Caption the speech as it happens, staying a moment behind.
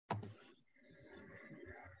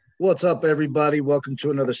What's up, everybody? Welcome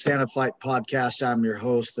to another Santa Fight podcast. I'm your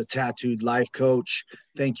host, the Tattooed Life Coach.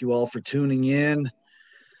 Thank you all for tuning in.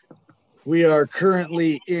 We are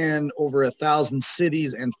currently in over 1,000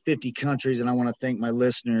 cities and 50 countries, and I want to thank my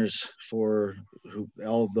listeners for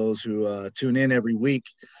all of those who tune in every week.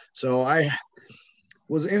 So I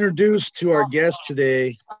was introduced to our guest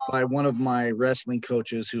today by one of my wrestling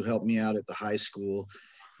coaches who helped me out at the high school.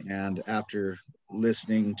 And after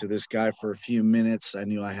listening to this guy for a few minutes, I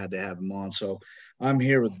knew I had to have him on. So I'm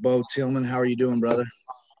here with Bo Tillman. How are you doing, brother?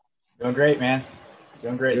 Doing great, man.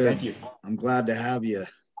 Doing great. Good. Thank you. I'm glad to have you.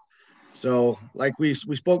 So like we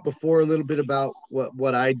spoke before a little bit about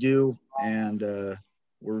what I do, and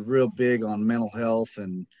we're real big on mental health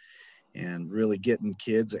and really getting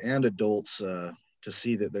kids and adults to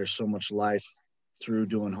see that there's so much life through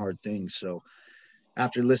doing hard things. So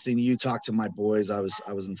after listening to you talk to my boys, I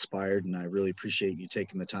was inspired, and I really appreciate you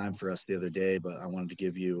taking the time for us the other day, but I wanted to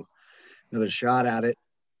give you another shot at it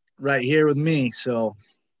right here with me. So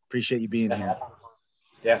appreciate you being here.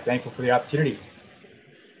 Yeah, thankful for the opportunity.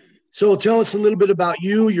 So tell us a little bit about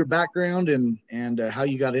you, your background, and how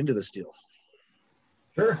you got into this deal.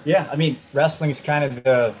 Sure. Yeah. I mean, wrestling is kind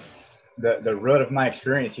of the root of my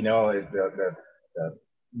experience, the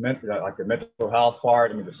mental health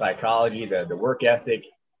part, the psychology, the work ethic,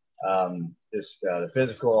 the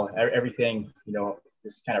physical, everything,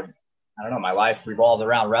 just kind of, I don't know, my life revolved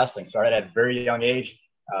around wrestling. Started at a very young age.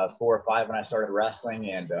 I was 4 or 5 when I started wrestling,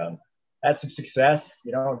 and had some success,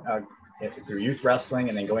 through youth wrestling,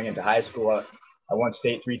 and then going into high school. I won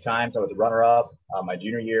state 3 times. I was a runner-up my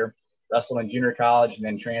junior year, wrestled in junior college, and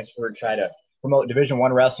then transferred, tried to promote Division I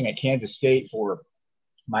wrestling at Kansas State for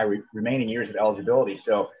my remaining years of eligibility.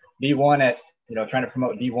 So D1 trying to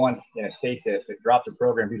promote D1 in a state that dropped the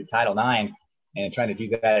program due to Title IX, and trying to do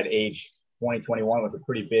that at age 20, 21 was a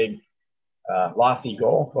pretty big, lofty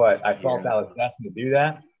goal, but I felt I was destined to do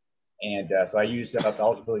that. And so I used up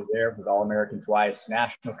eligibility there, was All-American twice,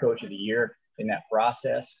 National Coach of the Year in that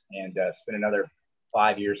process, and spent another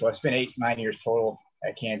 5 years. So I spent 8-9 years total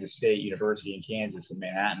at Kansas State University in Kansas in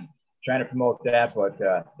Manhattan, trying to promote that, but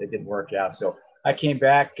it didn't work out. So I came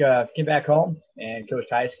back home and coached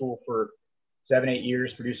high school for 7-8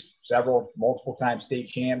 years, produced multiple time state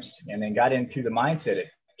champs, and then got into the mindset. It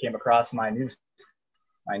came across my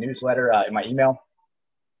newsletter, in my email.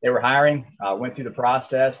 They were hiring, went through the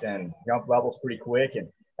process and jumped levels pretty quick. And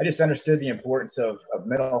I just understood the importance of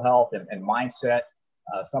mental health and mindset,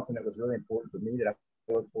 something that was really important for me that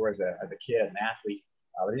I looked for as a kid, as an athlete.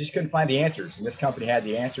 But I just couldn't find the answers. And this company had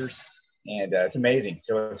the answers. And it's amazing.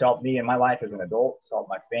 So it's helped me in my life as an adult. It's helped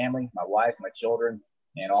my family, my wife, my children,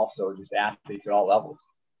 and also just athletes at all levels.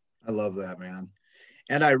 I love that, man.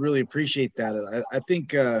 And I really appreciate that. I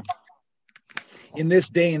think in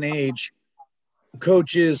this day and age,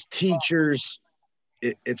 coaches, teachers,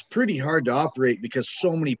 it's pretty hard to operate because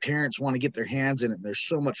so many parents want to get their hands in it. There's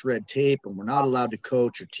so much red tape, and we're not allowed to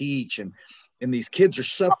coach or teach. And these kids are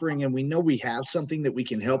suffering, and we know we have something that we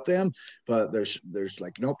can help them, but there's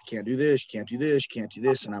like, nope, you can't do this, you can't do this, you can't do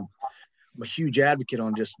this. And I'm a huge advocate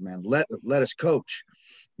on just, man, let us coach,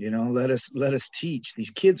 let us teach.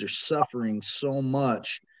 These kids are suffering so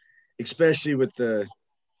much, especially with the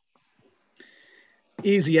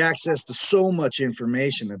easy access to so much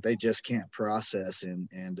information that they just can't process,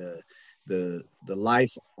 and the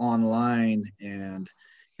life online, and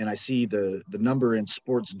I see the number in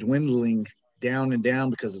sports dwindling down and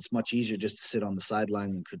down because it's much easier just to sit on the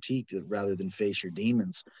sideline and critique rather than face your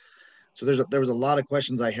demons. So there was a lot of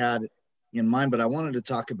questions I had in mind, but I wanted to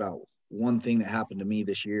talk about one thing that happened to me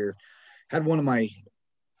this year. Had one of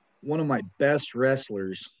my best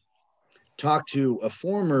wrestlers talk to a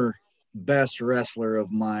former best wrestler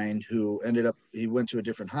of mine who he went to a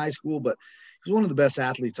different high school, but he was one of the best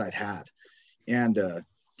athletes I'd had. And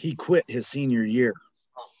he quit his senior year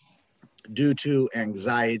due to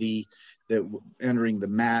anxiety, that entering the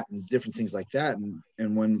mat and different things like that.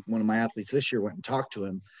 And when one of my athletes this year went and talked to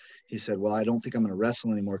him, he said, well, I don't think I'm going to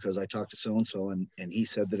wrestle anymore because I talked to so-and-so. And he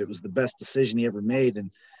said that it was the best decision he ever made. And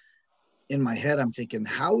in my head, I'm thinking,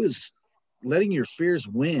 how is letting your fears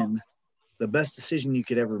win the best decision you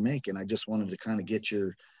could ever make? And I just wanted to kind of get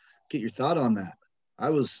your thought on that.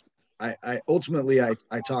 I ultimately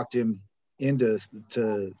talked him into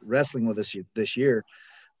wrestling with us this year,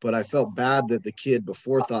 but I felt bad that the kid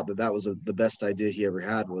before thought that was the best idea he ever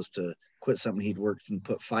had, was to quit something he'd worked and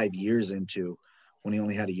put 5 years into when he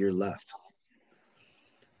only had a year left.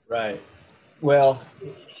 Right. Well,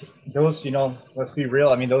 those, let's be real.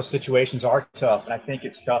 I mean, those situations are tough. And I think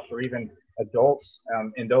it's tough for even adults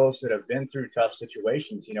and those that have been through tough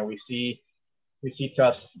situations. We see we see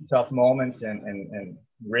tough moments and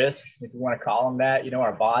risks, if you want to call them that. You know,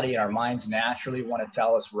 our body and our minds naturally want to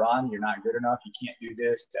tell us, run, you're not good enough, you can't do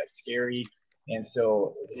this, that's scary. And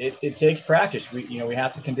so it takes practice. We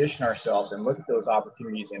have to condition ourselves and look at those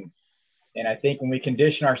opportunities. And I think when we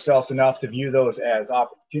condition ourselves enough to view those as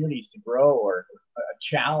opportunities to grow, or a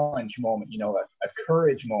challenge moment, a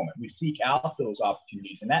courage moment, we seek out those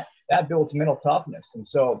opportunities, and that builds mental toughness. And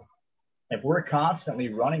so if we're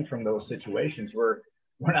constantly running from those situations, we're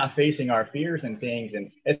not facing our fears and things. And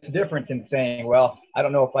it's different than saying, well, I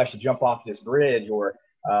don't know if I should jump off this bridge, or,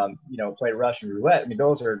 play Russian roulette. I mean,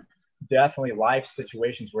 those are definitely life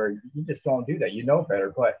situations where you just don't do that. You know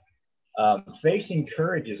better. But facing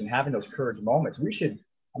courages and having those courage moments,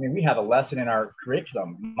 we have a lesson in our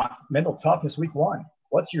curriculum, mental toughness week 1.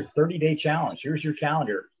 What's your 30-day challenge? Here's your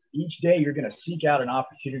calendar. Each day you're going to seek out an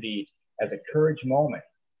opportunity as a courage moment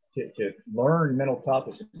to learn mental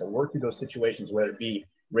toughness, to work through those situations, whether it be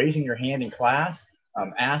raising your hand in class,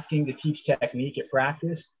 asking to teach technique at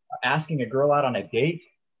practice, asking a girl out on a date,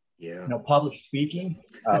 public speaking,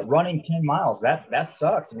 running 10 miles. That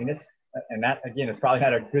sucks. I mean, that again, it's probably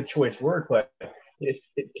not a good choice word, but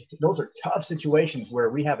those are tough situations where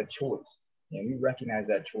we have a choice, and we recognize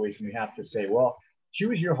that choice, and we have to say, well,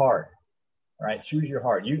 choose your heart, right? Choose your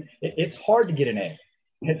heart. It's hard to get an A.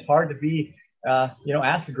 It's hard to be,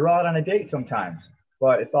 ask a girl out on a date sometimes,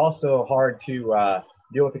 but it's also hard to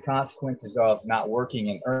deal with the consequences of not working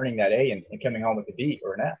and earning that A and coming home with a D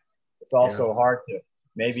or an F. It's also hard to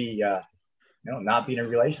maybe, not be in a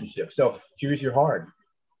relationship. So choose your heart.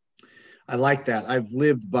 I like that.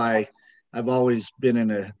 I've always been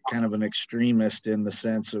in a kind of an extremist in the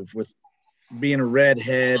sense of, with being a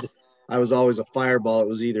redhead, I was always a fireball. It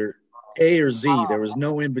was either A or Z. There was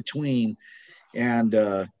no in between. And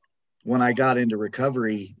when I got into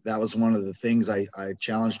recovery, that was one of the things I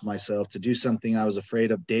challenged myself to do, something I was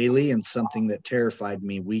afraid of daily and something that terrified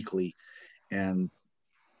me weekly. And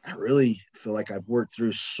I really feel like I've worked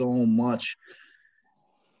through so much.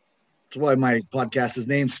 That's why my podcast is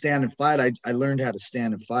named Stand and Fight. I learned how to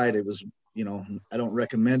stand and fight. It was, I don't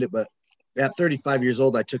recommend it, but at 35 years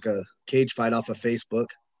old, I took a cage fight off of Facebook,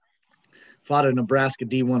 fought a Nebraska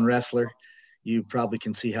D1 wrestler. You probably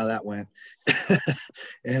can see how that went.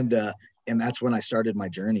 And that's when I started my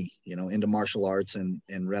journey, into martial arts and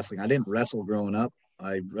wrestling. I didn't wrestle growing up.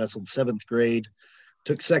 I wrestled 7th grade,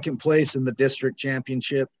 took 2nd place in the district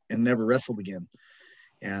championship, and never wrestled again.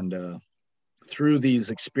 And through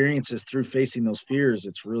these experiences, through facing those fears,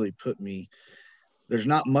 it's really put me, there's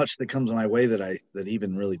not much that comes my way that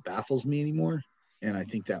even really baffles me anymore. And I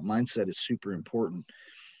think that mindset is super important.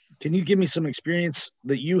 Can you give me some experience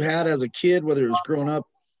that you had as a kid, whether it was growing up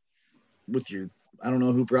with I don't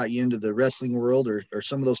know who brought you into the wrestling world, or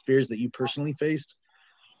some of those fears that you personally faced?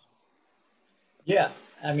 Yeah.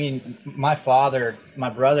 I mean, my brother,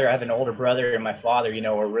 I have an older brother, and my father,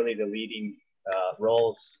 are really the leading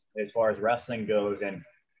roles as far as wrestling goes. And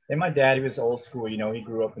my dad, he was old school, he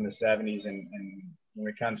grew up in the 70s. And when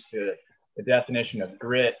it comes to the definition of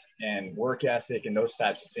grit and work ethic and those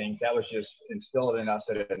types of things, that was just instilled in us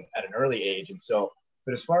at an early age. And so,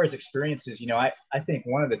 but as far as experiences, I think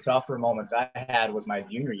one of the tougher moments I had was my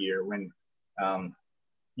junior year when,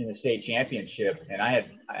 in the state championship, and I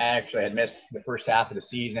actually had missed the first half of the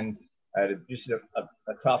season. Just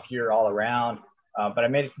a tough year all around. But I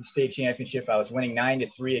made it to the state championship. I was winning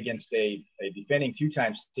 9-3 against a defending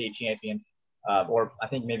 2-time state champion, or I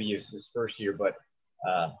think maybe it was his first year, but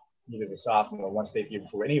he was a sophomore, one state year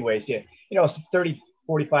before. Anyways, it's 30,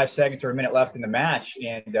 45 seconds or a minute left in the match,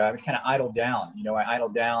 and I kind of idled down. I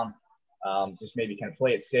idled down, just maybe kind of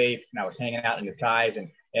play it safe, and I was hanging out in the ties,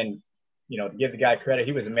 and to give the guy credit,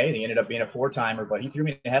 he was amazing. He ended up being a 4-timer, but he threw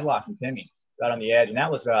me in a headlock and pinned me right on the edge, and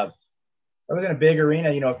that was in a big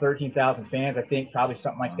arena, 13,000 fans, I think, probably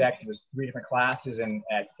something like that. It was 3 different classes, and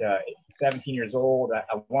at 17 years old,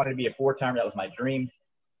 I wanted to be a 4-timer. That was my dream,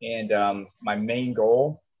 and my main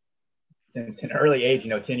goal since an early age,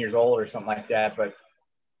 10 years old or something like that. But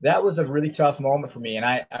that was a really tough moment for me, and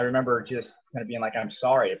I remember just kind of being like, I'm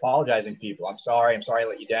sorry, apologizing to people. I'm sorry I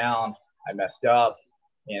let you down. I messed up,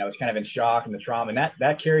 and I was kind of in shock and the trauma, and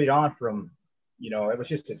that carried on from, it was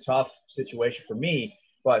just a tough situation for me.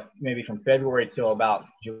 But maybe from February till about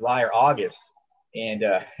July or August. And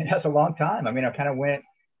that's a long time. I mean, I kind of went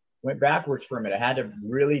backwards for a minute. I had to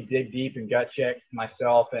really dig deep and gut check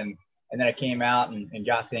myself. And then I came out and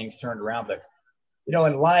got things turned around. But,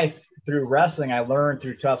 in life, through wrestling, I learned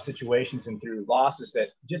through tough situations and through losses that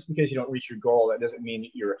just because you don't reach your goal, that doesn't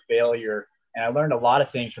mean you're a failure. And I learned a lot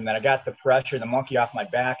of things from that. I got the pressure, the monkey off my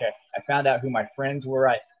back. I found out who my friends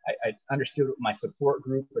were. I understood my support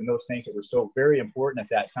group and those things that were so very important at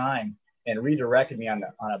that time, and redirected me on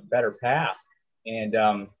a better path. And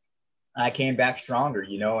I came back stronger,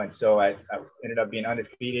 you know, and so I ended up being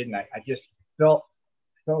undefeated, and I just felt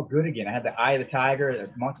good again. I had the eye of the tiger, the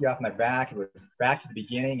monkey off my back. It was back to the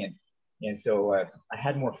beginning, and so I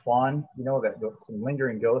had more fun, you know. That some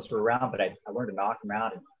lingering ghosts were around, but I learned to knock them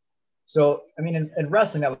out. And so, I mean, in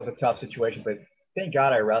wrestling, that was a tough situation, but thank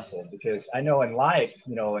God I wrestled, because I know in life,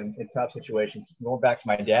 you know, in tough situations, going back to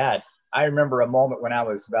my dad, I remember a moment when I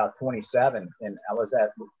was about 27 and I was at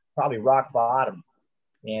probably rock bottom.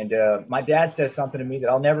 And my dad said something to me that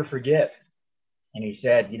I'll never forget. And he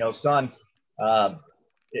said, you know, son,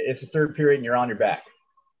 it's the third period and you're on your back.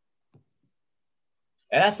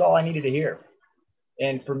 And that's all I needed to hear.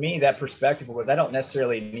 And for me, that perspective was, I don't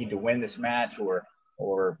necessarily need to win this match or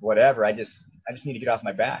whatever. I just need to get off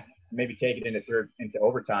my back, maybe take it into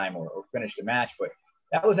overtime or finish the match. But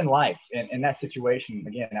that was in life. And in that situation,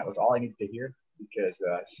 again, that was all I needed to hear, because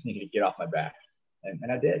I just needed to get off my back.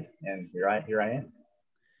 And I did. And here I am.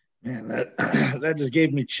 Man, that just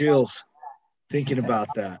gave me chills thinking about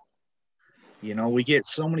that. You know, we get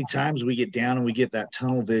so many times we get down and we get that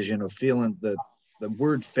tunnel vision of feeling the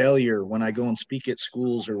word failure when I go and speak at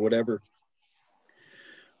schools or whatever.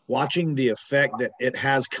 Watching the effect that it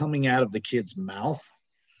has coming out of the kid's mouth,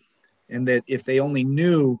 and that if they only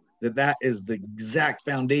knew that is the exact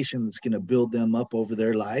foundation that's going to build them up over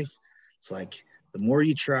their life. It's like, the more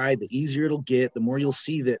you try, the easier it'll get, the more you'll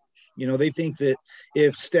see that, you know, they think that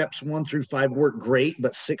if steps 1 through 5 work great,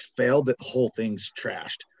 but 6 failed, that the whole thing's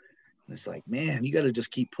trashed. And it's like, man, you got to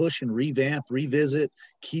just keep pushing, revamp, revisit,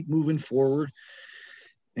 keep moving forward.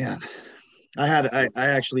 Man,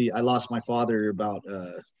 I lost my father about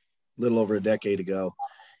a little over a decade ago.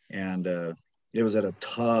 And, it was at a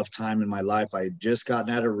tough time in my life. I had just gotten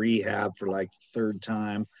out of rehab for like the 3rd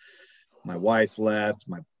time. My wife left.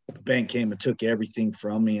 My bank came and took everything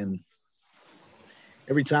from me. And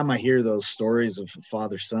every time I hear those stories of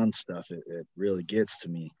father-son stuff, it really gets to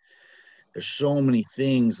me. There's so many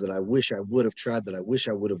things that I wish I would have tried, that I wish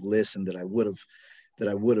I would have listened, that I would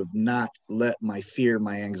have not let my fear,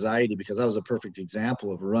 my anxiety, because I was a perfect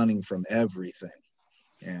example of running from everything.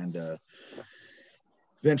 And,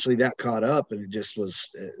 eventually that caught up, and it just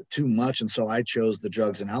was too much. And so I chose the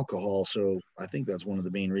drugs and alcohol. So I think that's one of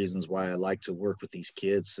the main reasons why I like to work with these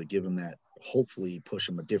kids, to give them that, hopefully push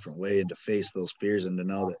them a different way, and to face those fears, and to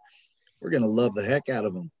know that we're going to love the heck out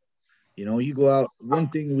of them. You know, you go out, one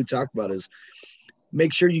thing we talk about is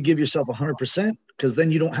make sure you give yourself 100%, because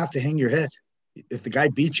then you don't have to hang your head. If the guy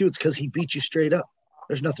beats you, it's because he beat you straight up.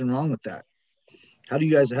 There's nothing wrong with that. How do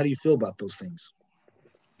you feel about those things?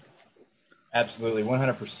 Absolutely,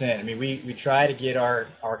 100%. I mean, we try to get our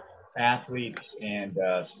athletes and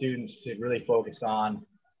students to really focus on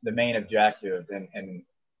the main objective, and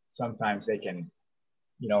sometimes they can,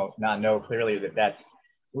 you know, not know clearly that's,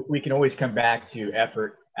 we can always come back to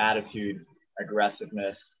effort, attitude,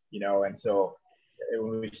 aggressiveness, you know. And so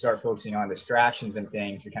when we start focusing on distractions and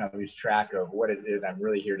things, we kind of lose track of what it is I'm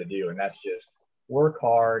really here to do, and that's just work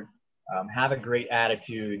hard, have a great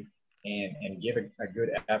attitude, and give a good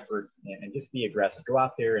effort, and just be aggressive. Go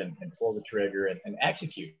out there and pull the trigger and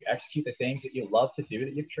execute the things that you love to do,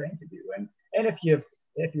 that you've trained to do. And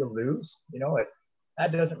if you lose, you know, it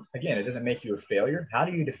doesn't make you a failure. How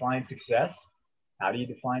do you define success? How do you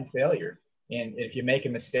define failure? And if you make a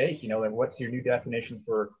mistake, you know, then what's your new definition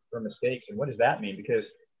for mistakes? And what does that mean? Because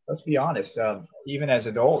let's be honest, even as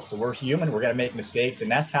adults, we're human, we're going to make mistakes, and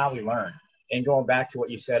that's how we learn. And going back to what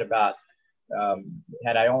you said about,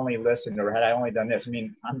 had I only listened, or had I only done this, I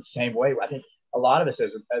mean, I'm the same way. I think a lot of us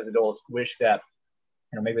as adults wish that,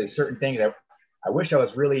 you know, maybe there's certain things that I wish I was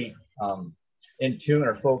really in tune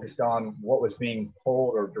or focused on what was being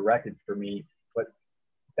told or directed for me. But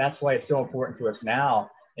that's why it's so important to us now.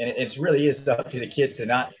 And it really is up to the kids to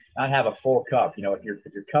not have a full cup. You know, if your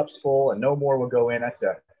cup's full and no more will go in, that's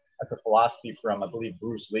a philosophy from, I believe,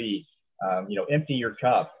 Bruce Lee. You know, empty your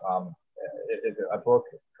cup. It's a book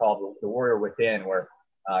called The Warrior Within, where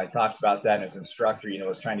he talks about that, and his instructor, you know,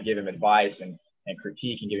 was trying to give him advice and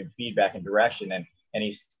critique and give him feedback and direction. And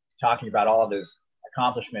he's talking about all of his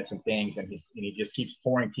accomplishments and things, and he just keeps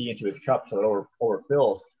pouring tea into his cup till it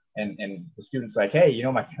overfills. And the student's like, hey, you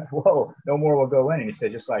know, whoa, no more will go in. And he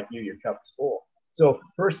said, just like you, your cup is full. So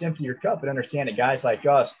first empty your cup, and understand that guys like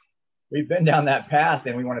us, we've been down that path,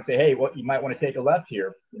 and we want to say, hey, you might want to take a left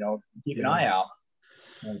here, you know, keep an eye out.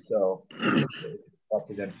 And so it's up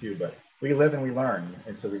to them too, but we live and we learn.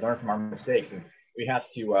 And so we learn from our mistakes, and we have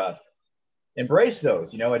to embrace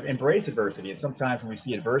those, you know, embrace adversity. And sometimes when we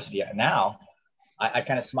see adversity now, I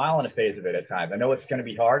kind of smile in the face of it at times. I know it's going to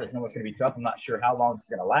be hard. I know it's going to be tough. I'm not sure how long it's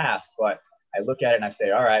going to last, but I look at it and I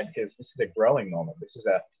say, all right, because this is a growing moment. This is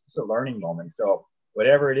a learning moment. So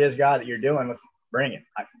whatever it is, God, that you're doing, let's bring it.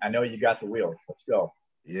 I know you got the wheel. Let's go.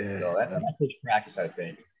 Yeah. So that takes practice, I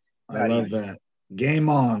think. I love that. Game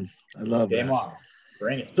on. I love that. Game on.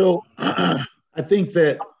 Bring it. So I think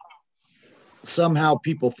that somehow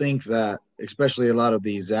people think that, especially a lot of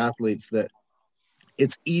these athletes, that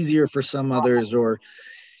it's easier for some others, or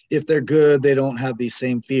if they're good, they don't have these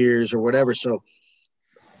same fears or whatever. So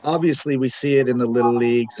obviously we see it in the little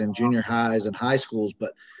leagues and junior highs and high schools,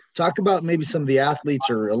 but talk about maybe some of the athletes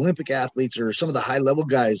or Olympic athletes or some of the high level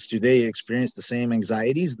guys. Do they experience the same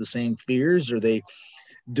anxieties, the same fears? Are they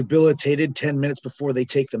debilitated 10 minutes before they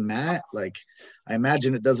take the mat? Like, I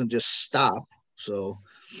imagine it doesn't just stop. So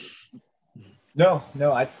no,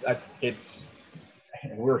 it's,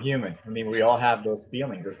 we're human. I mean, we all have those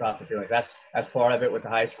feelings, those thoughts and feelings. That's part of it with the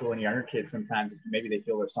high school and younger kids. Sometimes maybe they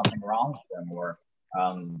feel there's something wrong with them, or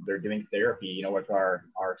they're doing therapy, you know, with our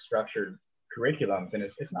structured curriculums. And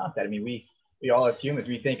it's not that. I mean, we all as humans,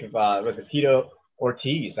 we think of, was it Tito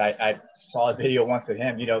Ortiz? I saw a video once of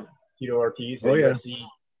him, you know, Tito Ortiz, the UFC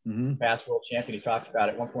past world champion. He talked about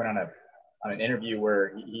it at one point on an interview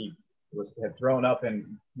where he had thrown up and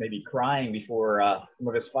maybe crying before some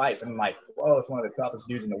of his fights. And I'm like, whoa, it's one of the toughest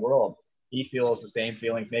dudes in the world. He feels the same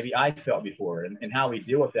feelings maybe I felt before, and how we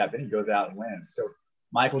deal with that. Then he goes out and wins. So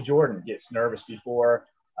Michael Jordan gets nervous before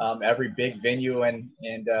every big venue and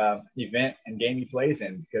event and game he plays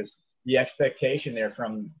in, because the expectation there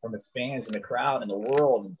from his fans and the crowd and the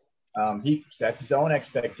world. He sets his own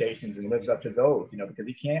expectations and lives up to those, you know, because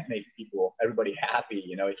he can't make everybody happy.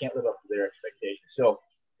 You know, he can't live up to their expectations. So,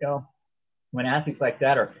 you know, when athletes like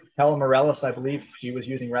that, or Helen Morales, I believe she was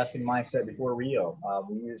using wrestling mindset before Rio.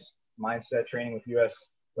 We used mindset training with U.S.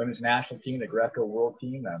 women's national team, the Greco world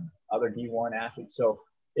team, and other D1 athletes. So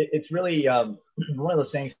it's really one of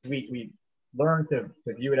those things we learn to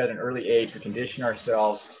view it at an early age. We condition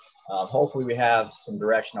ourselves. Hopefully we have some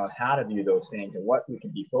direction on how to view those things and what we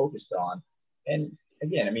can be focused on. And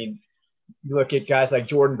again, I mean, you look at guys like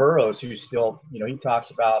Jordan Burroughs, who still, you know, he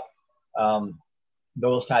talks about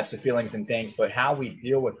those types of feelings and things, but how we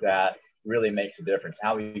deal with that really makes a difference,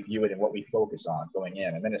 how we view it and what we focus on going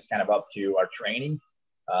in. And then it's kind of up to our training,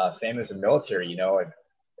 same as the military, you know,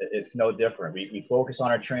 it's no different. We focus on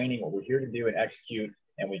our training, what we're here to do and execute,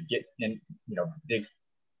 and we get in, you know, dig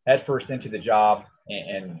head first into the job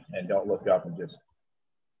and don't look up and just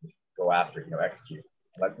go after, you know, execute.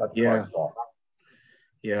 Yeah.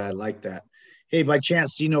 Yeah, I like that. Hey, by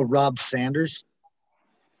chance, do you know Rob Sanders?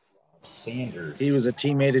 Sanders. He was a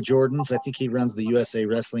teammate of Jordan's. I think he runs the USA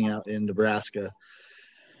Wrestling out in Nebraska.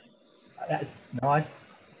 No, I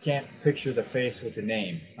can't picture the face with the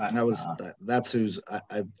name. That's who's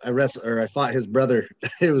I wrestled, or I fought his brother.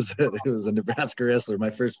 It was a Nebraska wrestler, my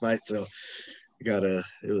first fight. So I got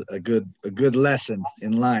a good lesson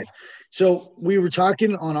in life. So we were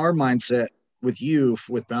talking on our mindset with you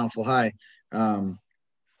with Bountiful High,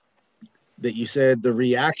 that you said the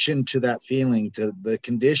reaction to that feeling, to the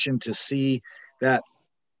condition, to see that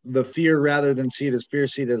the fear, rather than see it as fear,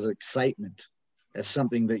 see it as excitement, as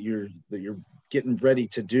something that you're getting ready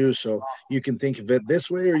to do. So you can think of it this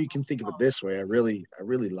way, or you can think of it this way. I really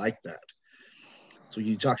like that. So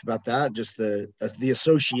you talk about that, just the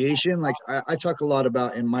association. Like I talk a lot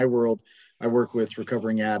about, in my world, I work with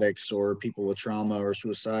recovering addicts or people with trauma or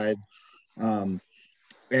suicide.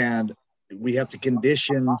 And we have to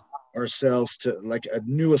condition ourselves to like a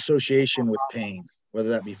new association with pain, whether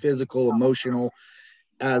that be physical, emotional,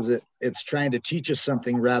 as it's trying to teach us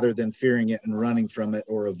something rather than fearing it and running from it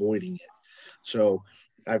or avoiding it. So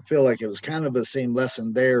I feel like it was kind of the same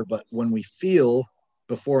lesson there, but when we feel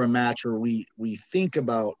before a match, or we think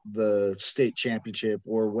about the state championship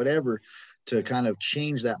or whatever, to kind of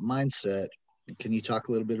change that mindset. Can you talk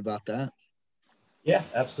a little bit about that? Yeah,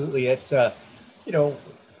 absolutely. It's you know,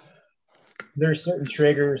 there's certain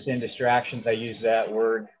triggers and distractions. I use that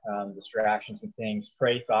word, distractions and things,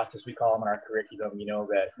 prey thoughts, as we call them in our curriculum, you know,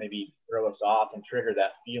 that maybe throw us off and trigger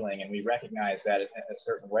that feeling. And we recognize that in a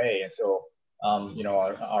certain way. And so, you know,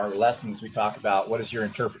 our lessons, we talk about what is your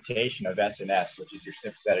interpretation of SNS, which is your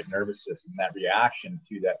sympathetic nervous system, that reaction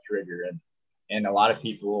to that trigger. And a lot of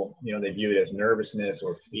people, you know, they view it as nervousness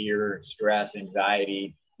or fear, stress,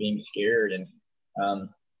 anxiety, being scared. And,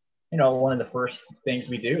 you know, one of the first things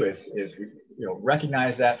we do is you know,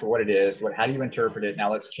 recognize that for what it is. How do you interpret it?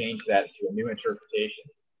 Now let's change that to a new interpretation.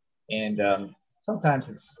 And sometimes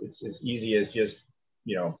it's as easy as just,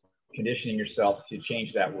 you know, conditioning yourself to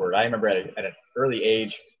change that word. I remember at an early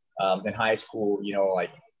age in high school, you know,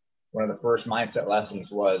 like one of the first mindset lessons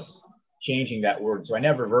was changing that word. So I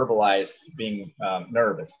never verbalized being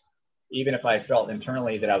nervous. Even if I felt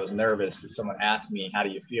internally that I was nervous, if someone asked me, how do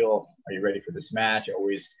you feel? Are you ready for this match? I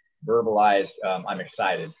always verbalized, I'm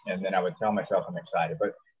excited. And then I would tell myself I'm excited.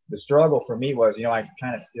 But the struggle for me was, I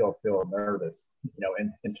kind of still feel nervous,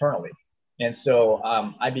 internally. And so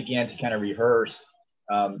I began to kind of rehearse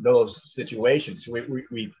those situations. So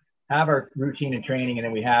we have our routine and training, and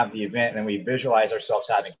then we have the event, and then we visualize ourselves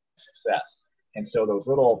having success. And so those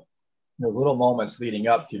little moments leading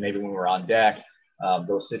up to maybe when we're on deck,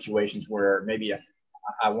 those situations where maybe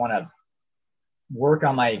I want to work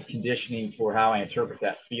on my conditioning for how I interpret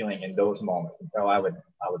that feeling in those moments. And so I would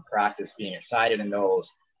practice being excited in those,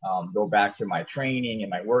 go back to my training and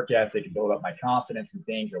my work ethic and build up my confidence and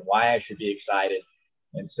things and why I should be excited.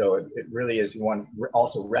 And so it really is one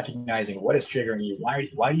also recognizing what is triggering you.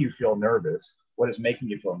 Why do you feel nervous? What is making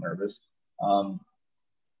you feel nervous?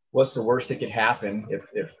 What's the worst that could happen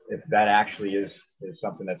if that actually is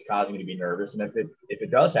something that's causing you to be nervous? And if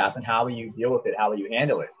it does happen, how will you deal with it? How will you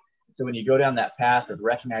handle it? So when you go down that path of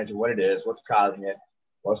recognizing what it is, what's causing it,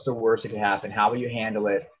 what's the worst that could happen, how will you handle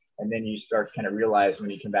it? And then you start to kind of realize when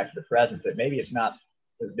you come back to the present that maybe it's not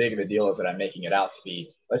as big of a deal as that I'm making it out to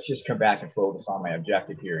be. Let's just come back and focus on my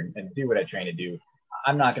objective here and do what I train to do.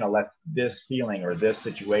 I'm not going to let this feeling or this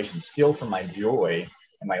situation steal from my joy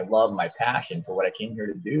and my love and my passion for what I came here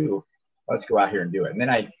to do. Let's go out here and do it. And then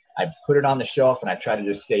I put it on the shelf and I try to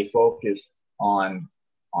just stay focused on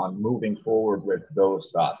moving forward with those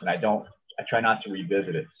thoughts. And I try not to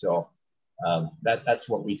revisit it. So that's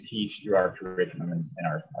what we teach through our curriculum and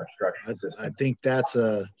our structure system. I think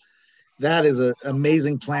that is an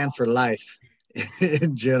amazing plan for life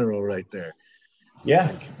in general right there. Yeah.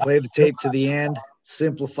 Like, play the tape to the end,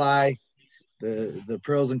 simplify the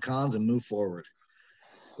pros and cons and move forward.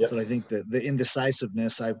 Yep. So I think that the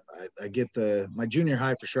indecisiveness, I get my junior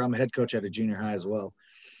high for sure. I'm a head coach at a junior high as well.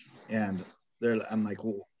 And I'm like,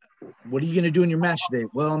 well, what are you going to do in your match today?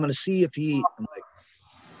 Well, I'm going to see if I'm like,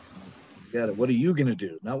 got it. What are you going to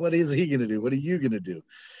do? Not what is he going to do? What are you going to do?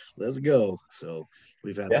 Let's go. So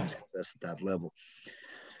we've had some success at that level.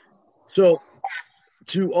 So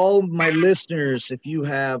to all my listeners, if you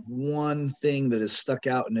have one thing that has stuck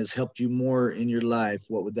out and has helped you more in your life,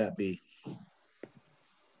 what would that be?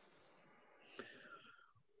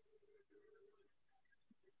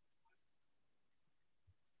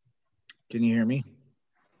 Can you hear me?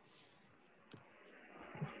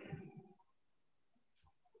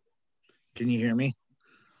 Can you hear me?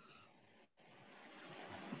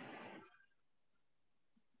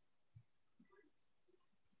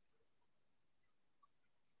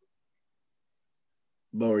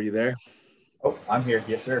 Bo, are you there? Oh, I'm here.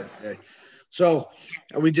 Yes, sir. Okay. So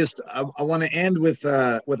I want to end with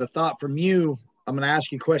a thought from you. I'm going to ask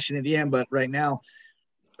you a question at the end, but right now,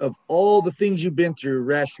 of all the things you've been through,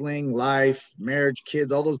 wrestling, life, marriage,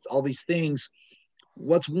 kids, all these things,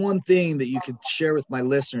 what's one thing that you could share with my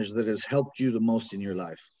listeners that has helped you the most in your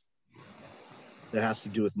life that has to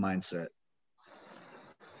do with mindset?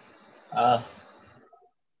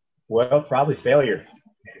 Well, probably failure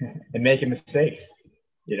and making mistakes.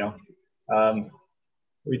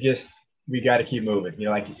 We got to keep moving.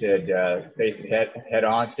 Like you said, face it head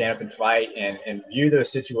on, stand up and fight, and view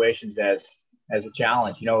those situations as a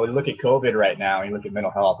challenge. We look at COVID right now, and you look at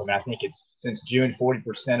mental health. I mean, I think it's since June,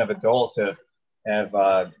 40% of adults have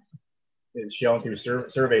shown through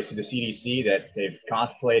surveys to the CDC that they've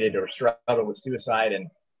contemplated or struggled with suicide and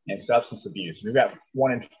substance abuse. We've got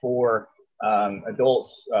 1 in 4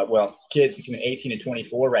 adults, kids between 18 and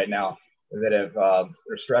 24 right now that are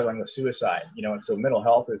struggling with suicide. And so mental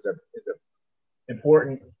health is a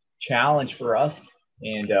important challenge for us.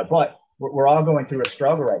 And but we're all going through a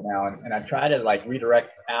struggle right now, and I try to redirect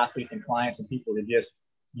athletes and clients and people to just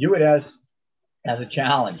view it as a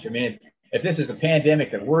challenge. I mean, if this is a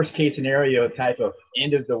pandemic, the worst case scenario type of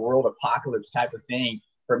end of the world apocalypse type of thing,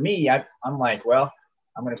 for me, I'm like, well,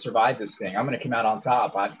 I'm going to survive this thing. I'm going to come out on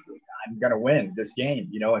top. I'm going to win this game,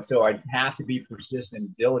 and so I have to be persistent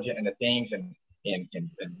and diligent in the things and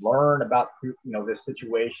learn about, this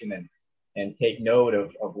situation and take note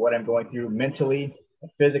of what I'm going through mentally,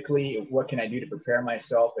 physically. What can I do to prepare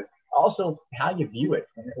myself? And also how you view it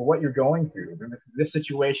and what you're going through. This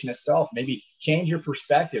situation itself, maybe change your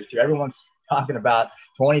perspective to everyone's talking about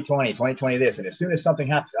 2020 this. And as soon as something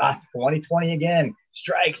happens, 2020 again,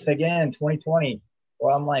 strikes again, 2020.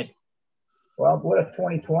 Well, I'm like, well, what if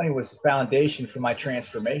 2020 was the foundation for my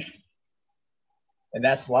transformation? And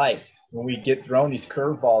that's life. When we get thrown these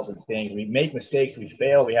curveballs and things, we make mistakes, we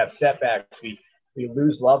fail, we have setbacks, we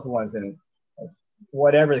lose loved ones, and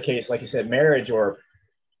whatever the case, like you said, marriage or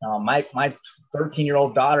My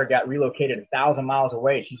 13-year-old daughter got relocated 1,000 miles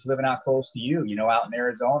away. She's living out close to you, out in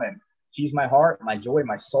Arizona, and she's my heart, my joy,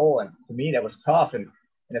 my soul. And to me, that was tough. And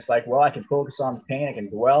it's like, well, I can focus on the pain, I can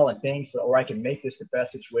dwell on things, or I can make this the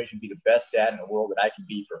best situation, be the best dad in the world that I can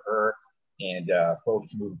be for her, and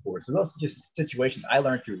focus moving forward. So those are just situations I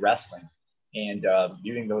learned through wrestling, and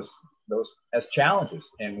viewing those as challenges.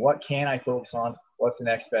 And what can I focus on? What's the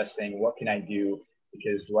next best thing? What can I do?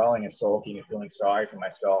 Because dwelling and sulking and feeling sorry for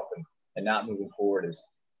myself and not moving forward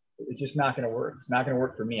it's just not going to work. It's not going to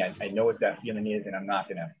work for me. I know what that feeling is, and I'm not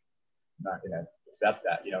going to accept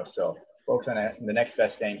that, so focus on the next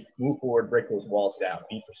best thing, move forward, break those walls down,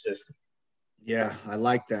 be persistent. Yeah, I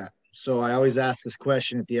like that. So I always ask this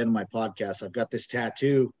question at the end of my podcast. I've got this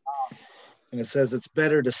tattoo, and it says, it's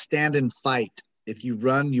better to stand and fight. If you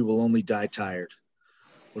run, you will only die tired.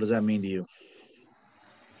 What does that mean to you?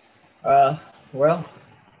 Well,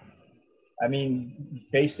 I mean, you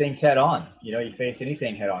face things head on. You face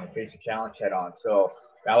anything head on. You face a challenge head on. So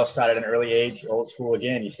I was taught at an early age, old school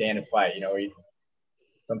again, you stand and fight.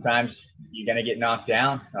 Sometimes you're going to get knocked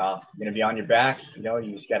down. You're going to be on your back.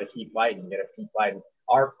 You just got to keep fighting. You got to keep fighting.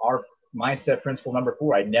 Our mindset principle number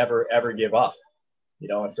 4, I never, ever give up.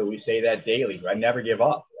 And so we say that daily. I never give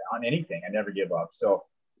up on anything. I never give up. So,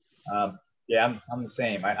 yeah, I'm the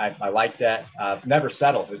same. I like that. Never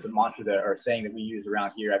settle is the mantra or saying that we use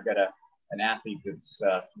around here. I've got an athlete that's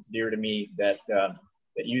dear to me that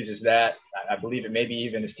uses that. I believe it maybe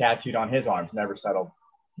even is tattooed on his arms. Never settle.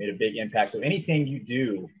 Made a big impact. So anything you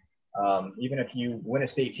do, even if you win a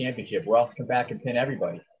state championship, well, come back and pin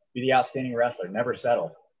everybody. Be the outstanding wrestler. Never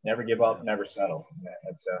settle. Never give up. Never settle.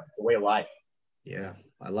 That's a way of life. Yeah,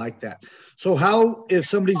 I like that. So how, if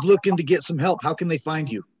somebody's looking to get some help, how can they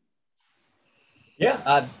find you?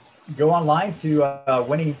 Yeah, go online to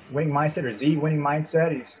Winning Mindset, or Z Winning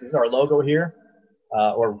Mindset. This is our logo here,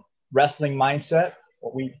 or Wrestling Mindset.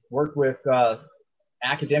 We work with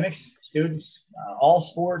academics, students, all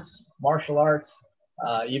sports, martial arts,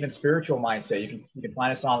 even spiritual mindset. You can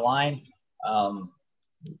find us online.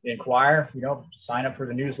 Inquire, sign up for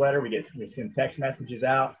the newsletter. We send text messages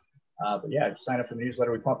out. But yeah, sign up for the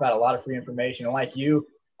newsletter. We pump out a lot of free information. And like you,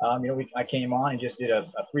 I came on and just did a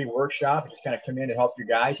free workshop. Just kind of come in to help your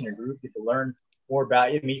guys in your group get to learn more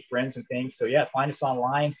about you, meet friends and things. So yeah, find us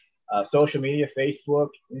online, social media, Facebook,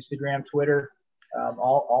 Instagram, Twitter,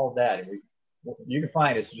 all of that. And you can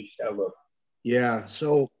find us. You just gotta look. Yeah.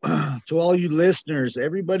 So to all you listeners,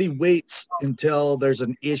 everybody waits until there's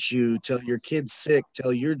an issue, till your kid's sick,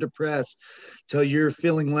 till you're depressed, till you're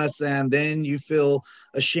feeling less than, then you feel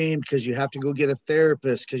ashamed because you have to go get a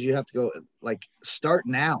therapist, because you have to go, like, start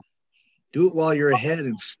now. Do it while you're ahead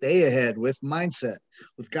and stay ahead with mindset,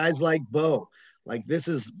 with guys like Bo. Like, this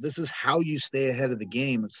is how you stay ahead of the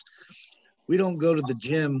game. We don't go to the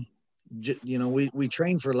gym. We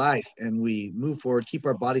train for life, and we move forward, keep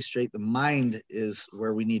our body straight. The mind is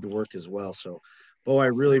where we need to work as well. So, Bo, I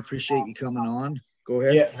really appreciate you coming on. Go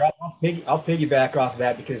ahead. Yeah, Rob, I'll piggyback off of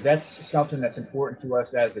that, because that's something that's important to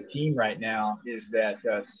us as a team right now, is that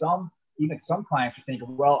some clients are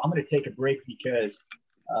thinking, well, I'm going to take a break because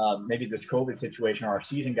maybe this COVID situation or our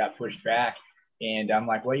season got pushed back. And I'm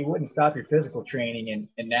like, well, you wouldn't stop your physical training.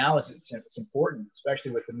 And now it's important,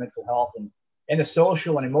 especially with the mental health and the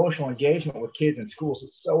social and emotional engagement with kids in schools.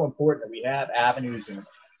 It's so important that we have avenues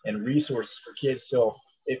and resources for kids. So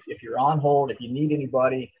if you're on hold, if you need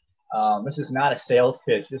anybody, this is not a sales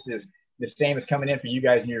pitch. This is the same as coming in for you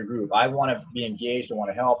guys in your group. I want to be engaged. I want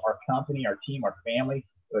to help our company, our team, our family.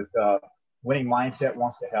 With Winning Mindset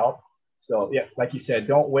wants to help. So yeah, like you said,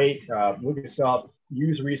 don't wait. Look us up.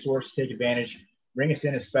 Use resources. Take advantage. Bring us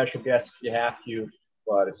in as special guests if you have to.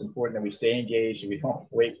 But it's important that we stay engaged and we don't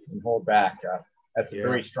wait and hold back. That's a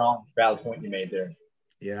very strong, valid point you made there.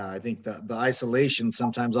 Yeah, I think the isolation,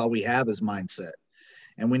 sometimes all we have is mindset.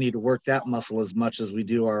 And we need to work that muscle as much as we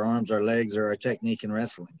do our arms, our legs, or our technique in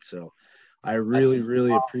wrestling. So I really,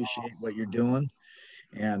 really appreciate what you're doing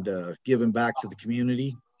and giving back to the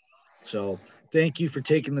community. So thank you for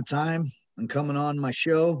taking the time and coming on my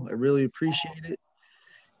show. I really appreciate it.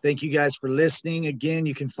 Thank you guys for listening. Again,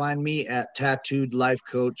 you can find me at Tattooed Life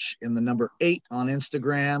Coach in the number 8 on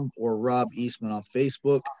Instagram, or Rob Eastman on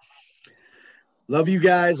Facebook. Love you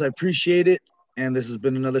guys. I appreciate it. And this has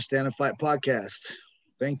been another Stand and Fight podcast.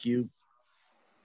 Thank you.